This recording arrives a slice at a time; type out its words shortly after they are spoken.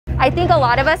I think a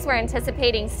lot of us were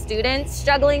anticipating students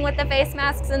struggling with the face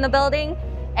masks in the building,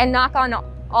 and knock on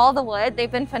all the wood,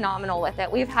 they've been phenomenal with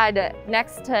it. We've had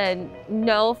next to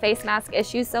no face mask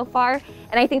issues so far.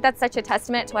 And I think that's such a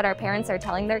testament to what our parents are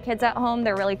telling their kids at home.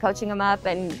 They're really coaching them up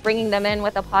and bringing them in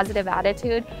with a positive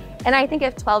attitude. And I think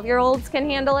if 12-year-olds can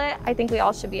handle it, I think we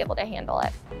all should be able to handle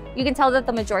it. You can tell that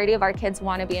the majority of our kids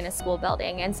want to be in a school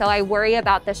building. And so I worry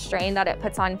about the strain that it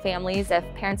puts on families if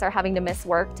parents are having to miss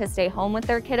work to stay home with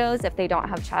their kiddos, if they don't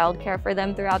have childcare for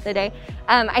them throughout the day.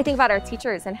 I think about our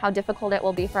teachers and how difficult it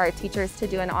will be for our teachers to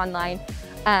do an online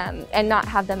and not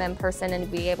have them in person and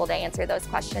be able to answer those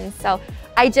questions. So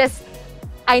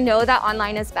I know that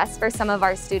online is best for some of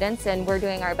our students, and we're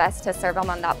doing our best to serve them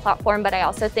on that platform. But I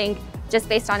also think just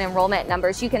based on enrollment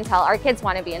numbers, you can tell our kids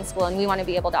want to be in school and we want to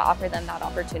be able to offer them that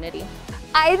opportunity.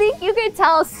 I think you could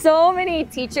tell so many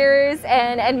teachers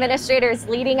and administrators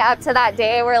leading up to that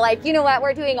day were like, you know what,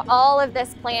 we're doing all of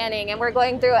this planning and we're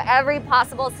going through every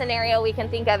possible scenario we can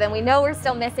think of, and we know we're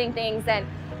still missing things. And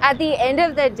at the end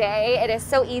of the day, it is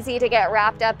so easy to get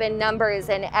wrapped up in numbers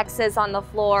and X's on the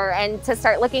floor and to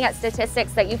start looking at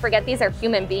statistics that you forget these are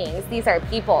human beings, these are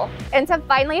people. And to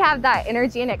finally have that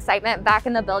energy and excitement back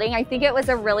in the building, I think it was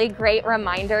a really great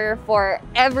reminder for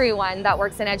everyone that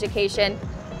works in education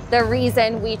the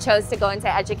reason we chose to go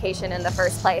into education in the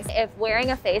first place. If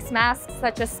wearing a face mask,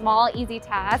 such a small, easy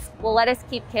task, will let us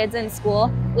keep kids in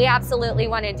school, we absolutely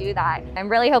want to do that. I'm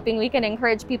really hoping we can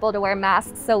encourage people to wear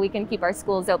masks so we can keep our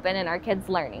schools open and our kids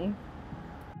learning.